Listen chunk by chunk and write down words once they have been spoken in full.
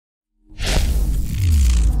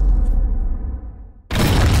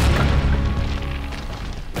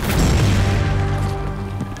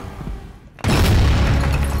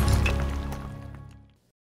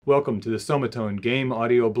Welcome to the Somatone Game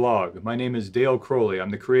Audio Blog. My name is Dale Crowley. I'm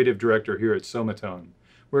the creative director here at Somatone.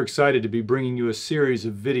 We're excited to be bringing you a series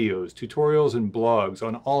of videos, tutorials, and blogs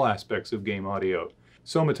on all aspects of game audio.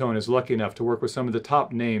 Somatone is lucky enough to work with some of the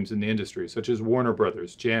top names in the industry, such as Warner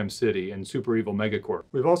Brothers, Jam City, and Super Evil Megacorp.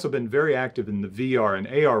 We've also been very active in the VR and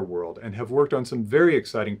AR world and have worked on some very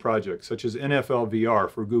exciting projects, such as NFL VR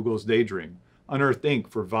for Google's Daydream, Unearthed Inc.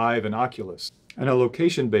 for Vive and Oculus, and a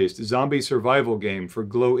location-based zombie survival game for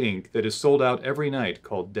Glow Inc. that is sold out every night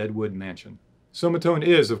called Deadwood Mansion. Somatone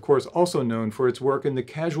is, of course, also known for its work in the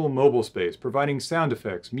casual mobile space, providing sound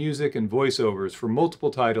effects, music, and voiceovers for multiple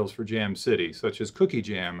titles for Jam City, such as Cookie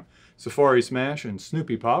Jam, Safari Smash, and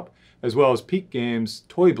Snoopy Pop, as well as Peak Games'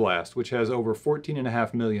 Toy Blast, which has over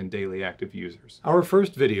 14.5 million daily active users. Our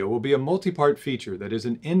first video will be a multi-part feature that is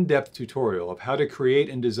an in-depth tutorial of how to create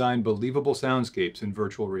and design believable soundscapes in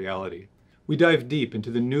virtual reality. We dive deep into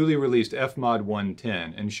the newly released FMOD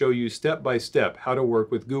 110 and show you step-by-step how to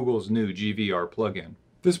work with Google's new GVR plugin.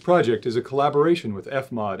 This project is a collaboration with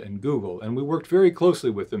FMOD and Google, and we worked very closely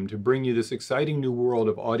with them to bring you this exciting new world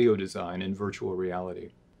of audio design in virtual reality.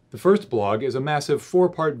 The first blog is a massive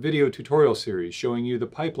 4-part video tutorial series showing you the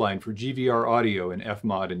pipeline for GVR audio in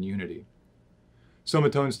FMOD and Unity.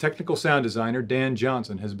 Somatone's technical sound designer Dan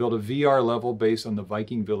Johnson has built a VR level based on the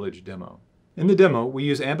Viking Village demo. In the demo, we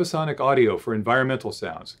use ambisonic audio for environmental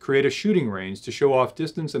sounds, create a shooting range to show off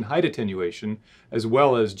distance and height attenuation, as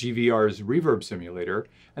well as GVR's reverb simulator,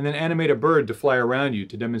 and then animate a bird to fly around you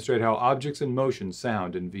to demonstrate how objects in motion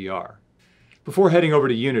sound in VR. Before heading over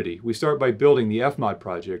to Unity, we start by building the FMOD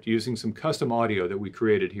project using some custom audio that we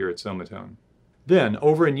created here at Somatone. Then,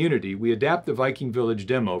 over in Unity, we adapt the Viking Village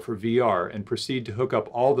demo for VR and proceed to hook up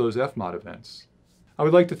all those FMOD events. I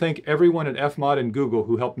would like to thank everyone at FMOD and Google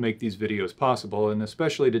who helped make these videos possible, and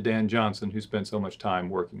especially to Dan Johnson, who spent so much time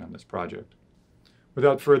working on this project.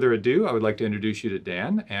 Without further ado, I would like to introduce you to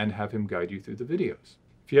Dan and have him guide you through the videos.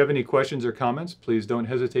 If you have any questions or comments, please don't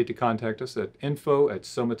hesitate to contact us at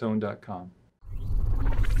info@somatone.com.